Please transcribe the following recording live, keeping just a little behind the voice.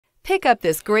Pick up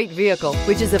this great vehicle,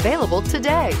 which is available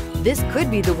today. This could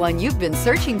be the one you've been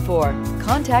searching for.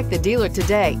 Contact the dealer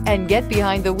today and get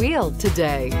behind the wheel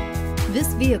today.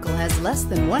 This vehicle has less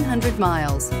than 100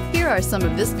 miles. Here are some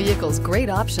of this vehicle's great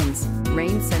options: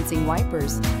 rain sensing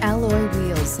wipers, alloy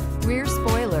wheels, rear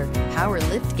spoiler, power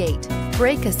lift gate,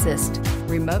 brake assist,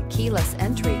 remote keyless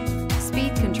entry,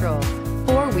 speed control,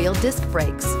 four-wheel disc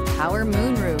brakes, power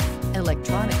moonroof,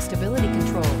 electronic stability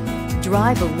control.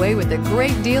 Drive away with a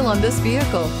great deal on this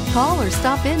vehicle. Call or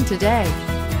stop in today.